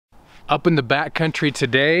Up in the backcountry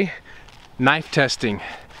today, knife testing,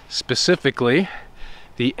 specifically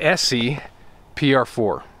the Esee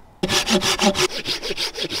PR4.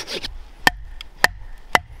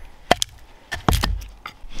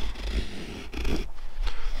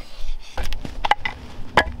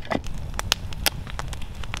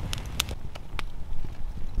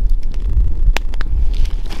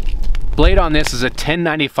 Blade on this is a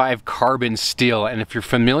 1095 carbon steel, and if you're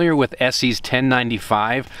familiar with Esee's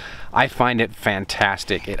 1095, I find it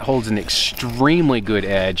fantastic. It holds an extremely good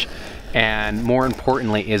edge, and more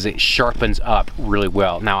importantly is it sharpens up really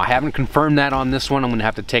well. Now, I haven't confirmed that on this one. I'm gonna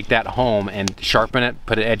have to take that home and sharpen it,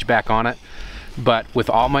 put an edge back on it. But with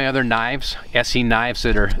all my other knives, Esee knives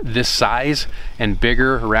that are this size and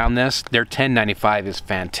bigger around this, their 1095 is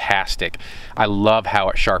fantastic. I love how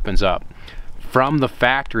it sharpens up. From the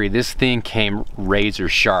factory, this thing came razor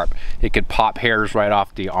sharp. It could pop hairs right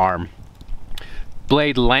off the arm.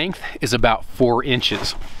 Blade length is about 4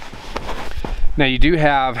 inches. Now you do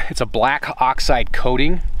have, it's a black oxide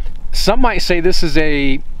coating. Some might say this is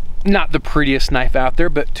not the prettiest knife out there,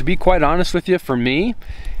 but to be quite honest with you, for me,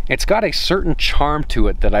 it's got a certain charm to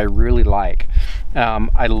it that I really like.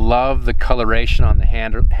 I love the coloration on the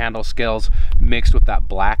handle scales mixed with that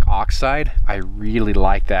black oxide. I really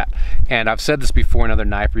like that. And I've said this before in other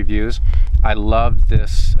knife reviews. I love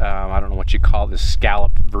this, I don't know what you call it, this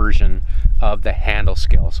scalloped version of the handle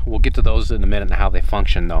scales. We'll get to those in a minute and how they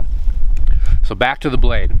function though. So back to the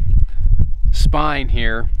blade. Spine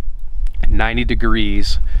here, 90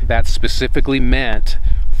 degrees. That's specifically meant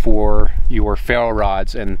for your ferro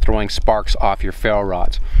rods and throwing sparks off your ferro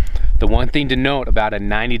rods. The one thing to note about a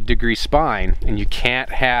 90-degree spine, and you can't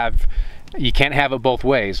have it both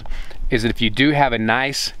ways, is that if you do have a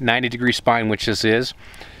nice 90-degree spine, which this is,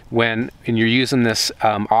 and you're using this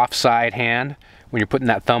offside hand, when you're putting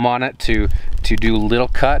that thumb on it to do little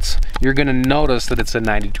cuts, you're gonna notice that it's a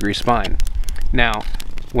 90-degree spine. Now,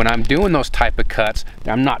 when I'm doing those type of cuts,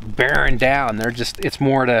 I'm not bearing down. It's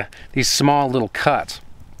more to these small little cuts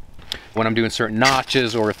when I'm doing certain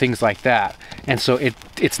notches or things like that. And so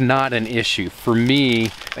it's not an issue. For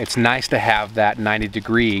me, it's nice to have that 90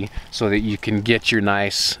 degree so that you can get your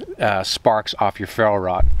nice sparks off your ferro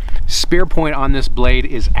rod. Spear point on this blade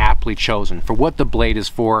is aptly chosen. For what the blade is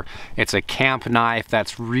for, it's a camp knife.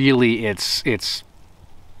 That's really its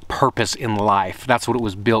purpose in life. That's what it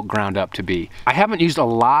was built ground up to be. I haven't used a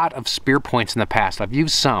lot of spear points in the past. I've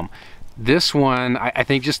used some. This one, I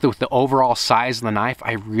think just with the overall size of the knife,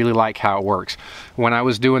 I really like how it works. When I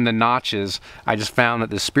was doing the notches, I just found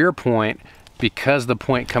that the spear point, because the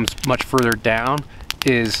point comes much further down,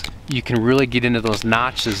 is you can really get into those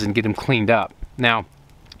notches and get them cleaned up. Now,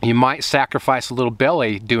 you might sacrifice a little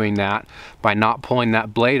belly doing that by not pulling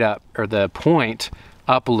that blade up, or the point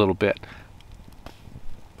up a little bit.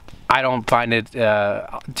 I don't find it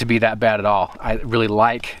to be that bad at all. I really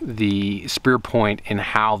like the spear point and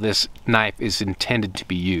how this knife is intended to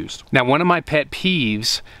be used. Now, one of my pet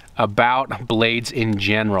peeves about blades in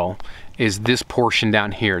general is this portion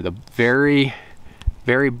down here, the very,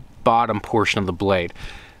 very bottom portion of the blade.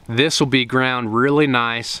 This will be ground really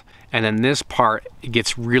nice, and then this part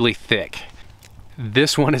gets really thick.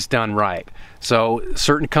 This one is done right. So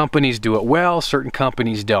certain companies do it well, certain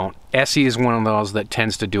companies don't. Esee is one of those that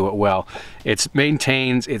tends to do it well. It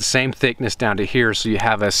maintains its same thickness down to here, so you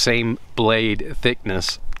have a same blade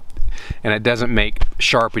thickness, and it doesn't make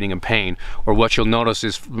sharpening a pain. Or what you'll notice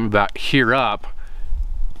is from about here up,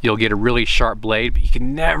 you'll get a really sharp blade, but you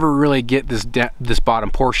can never really get this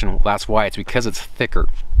bottom portion. Well, that's why. It's because it's thicker.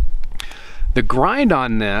 The grind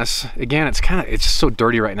on this, again, it's just so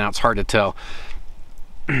dirty right now, it's hard to tell.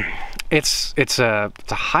 It's a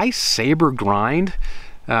high saber grind.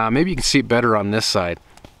 Maybe you can see it better on this side.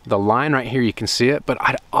 The line right here, you can see it, but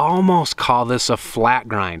I'd almost call this a flat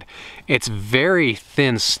grind. It's very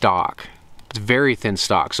thin stock. It's very thin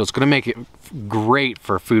stock, so it's going to make it great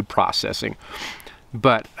for food processing.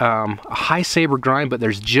 But a high saber grind, but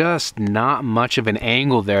there's just not much of an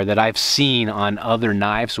angle there that I've seen on other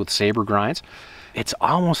knives with saber grinds. It's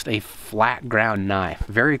almost a flat ground knife,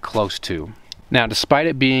 very close to. Now, despite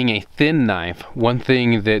it being a thin knife, one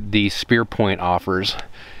thing that the spear point offers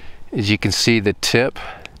is you can see the tip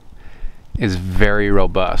is very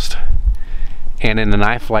robust. And in a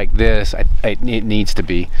knife like this, it needs to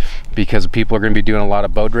be, because people are going to be doing a lot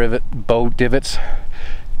of bow divots,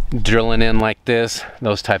 drilling in like this,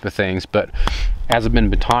 those type of things. But as I've been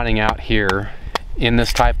batoning out here in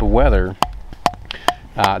this type of weather,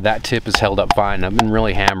 that tip is held up fine. I've been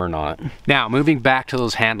really hammering on it. Now, moving back to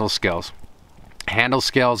those handle scales. Handle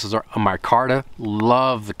scales is a micarta.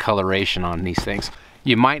 Love the coloration on these things.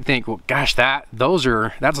 You might think, well, gosh, that's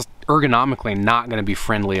ergonomically not going to be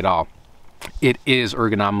friendly at all. It is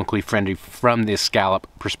ergonomically friendly from the scallop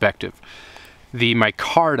perspective. The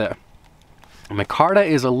micarta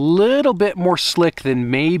is a little bit more slick than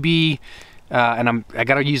maybe, and I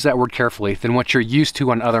gotta use that word carefully, than what you're used to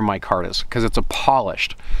on other micartas, because it's a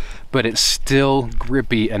polished, but it's still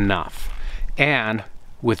grippy enough. And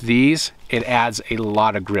with these, it adds a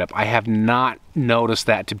lot of grip. I have not noticed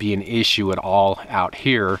that to be an issue at all out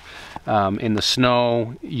here in the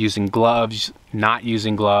snow, using gloves, not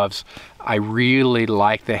using gloves. I really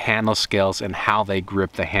like the handle scales and how they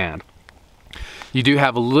grip the hand. You do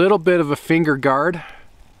have a little bit of a finger guard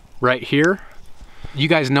right here. You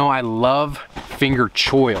guys know I love finger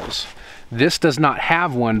choils. This does not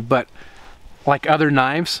have one, but like other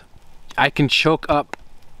knives, I can choke up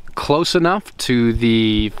close enough to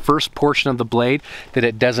the first portion of the blade that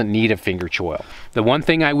it doesn't need a finger choil. The one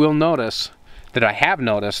thing I will notice, that I have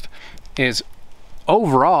noticed, is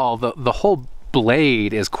overall the whole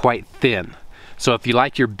blade is quite thin. So if you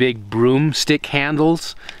like your big broomstick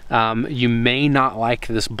handles, you may not like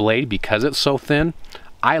this blade because it's so thin.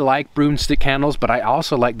 I like broomstick handles, but I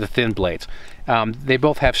also like the thin blades. They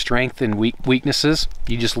both have strength and weaknesses.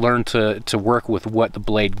 You just learn to work with what the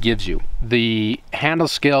blade gives you. The handle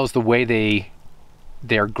scales, the way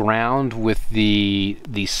they're ground with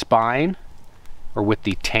the spine or with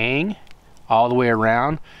the tang all the way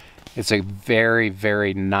around, it's a very,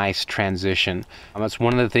 very nice transition. That's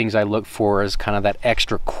one of the things I look for, is kind of that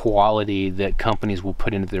extra quality that companies will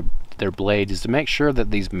put into their blades, is to make sure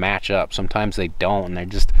that these match up. Sometimes they don't,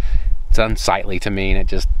 and it's unsightly to me, and it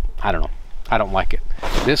just, I don't know, I don't like it.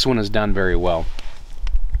 This one is done very well.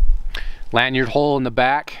 Lanyard hole in the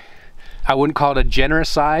back, I wouldn't call it a generous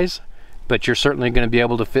size, but you're certainly going to be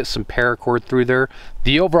able to fit some paracord through there.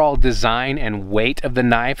 The overall design and weight of the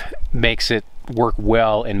knife makes it work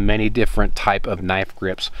well in many different type of knife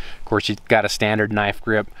grips. Of course, you've got a standard knife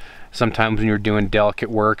grip. Sometimes when you're doing delicate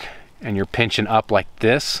work and you're pinching up like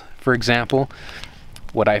this, for example,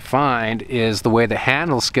 what I find is the way the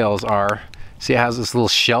handle scales are, see it has this little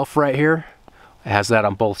shelf right here, it has that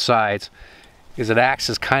on both sides, is it acts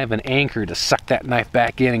as kind of an anchor to suck that knife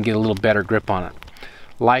back in and get a little better grip on it.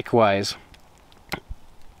 Likewise,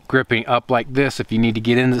 gripping up like this, if you need to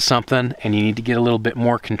get into something and you need to get a little bit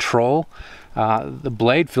more control, the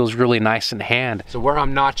blade feels really nice in hand. So where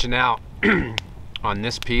I'm notching out on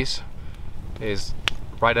this piece is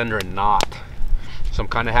right under a knot. So I'm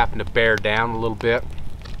kind of having to bear down a little bit,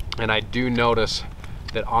 and I do notice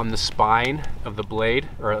that on the spine of the blade,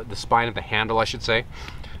 or the spine of the handle I should say,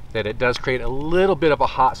 that it does create a little bit of a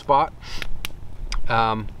hot spot.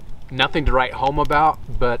 Nothing to write home about,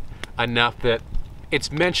 but enough that it's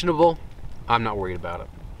mentionable. I'm not worried about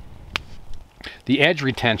it. The edge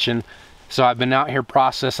retention, so I've been out here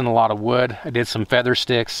processing a lot of wood. I did some feather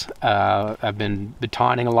sticks. I've been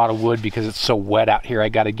batoning a lot of wood because it's so wet out here. I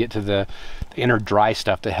got to get to the inner dry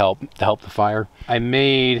stuff to help the fire. I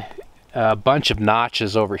made a bunch of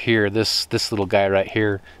notches over here. This little guy right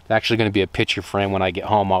here, it's actually going to be a picture frame when I get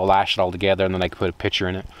home. I'll lash it all together and then I can put a picture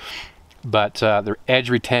in it. But the edge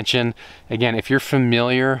retention, again, if you're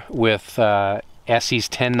familiar with Esee's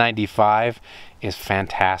 1095, is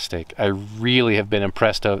fantastic. I really have been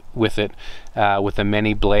impressed with it, with the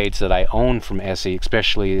many blades that I own from Esee,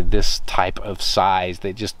 especially this type of size.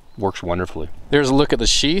 That just works wonderfully. There's a look at the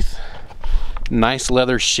sheath. Nice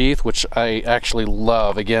leather sheath, which I actually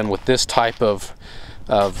love. Again, with this type of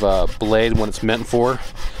blade, when it's meant for,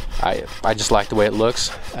 I just like the way it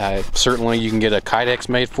looks. Certainly you can get a Kydex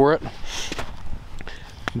made for it,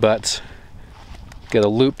 but get a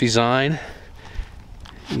loop design.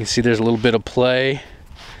 You can see there's a little bit of play.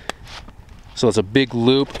 So it's a big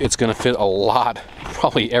loop. It's going to fit a lot,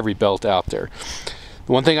 probably every belt out there.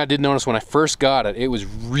 The one thing I did notice when I first got it, it was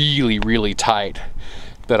really, really tight.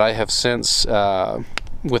 But I have since,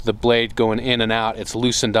 with the blade going in and out, it's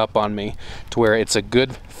loosened up on me to where it's a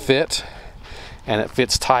good fit and it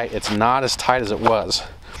fits tight. It's not as tight as it was.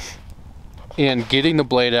 In getting the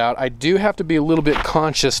blade out, I do have to be a little bit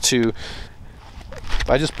conscious to, if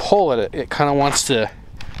I just pull it, it kind of wants to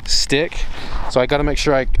stick. So I got to make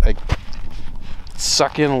sure I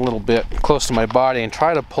suck in a little bit close to my body and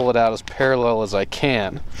try to pull it out as parallel as I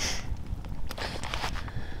can.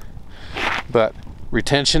 But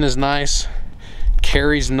retention is nice,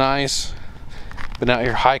 carry's nice. Been out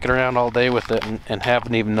here hiking around all day with it and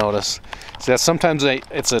haven't even noticed. So that sometimes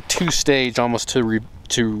it's a two-stage almost to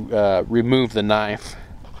remove the knife.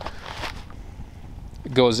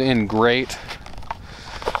 It goes in great.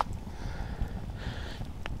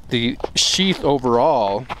 The sheath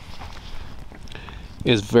overall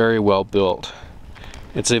is very well built.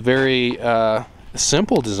 It's a very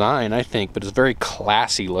simple design, I think, but it's very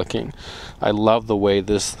classy looking. I love the way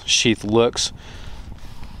this sheath looks.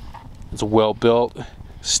 It's well built.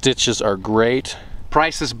 Stitches are great.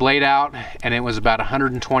 Priced this blade out, and it was about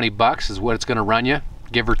 120 bucks is what it's going to run you,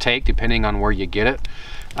 give or take, depending on where you get it.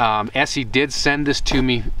 Esee did send this to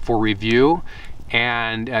me for review,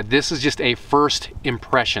 and this is just a first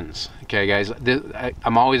impressions. Okay, guys,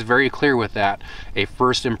 I'm always very clear with that. A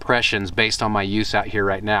first impressions based on my use out here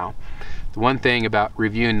right now. The one thing about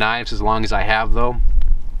reviewing knives, as long as I have though,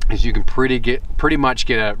 is you can pretty much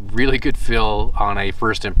get a really good feel on a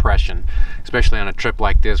first impression, especially on a trip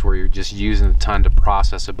like this where you're just using a ton to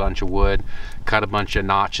process a bunch of wood, cut a bunch of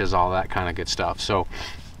notches, all that kind of good stuff. So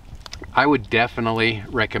I would definitely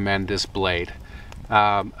recommend this blade.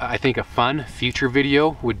 I think a fun future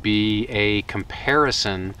video would be a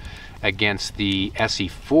comparison against the Esee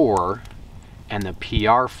 4 and the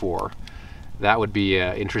PR4. That would be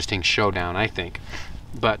an interesting showdown, I think.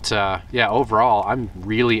 But yeah, overall, I'm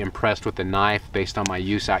really impressed with the knife based on my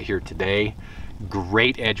use out here today.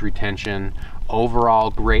 Great edge retention, overall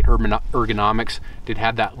great ergonomics. Did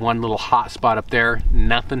have that one little hot spot up there.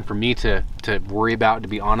 Nothing for me to worry about, to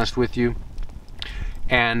be honest with you.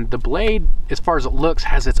 And the blade, as far as it looks,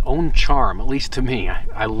 has its own charm, at least to me.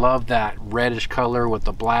 I love that reddish color with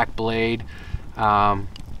the black blade.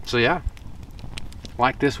 So yeah,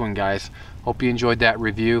 like this one, guys. Hope you enjoyed that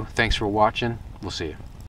review. Thanks for watching. We'll see you.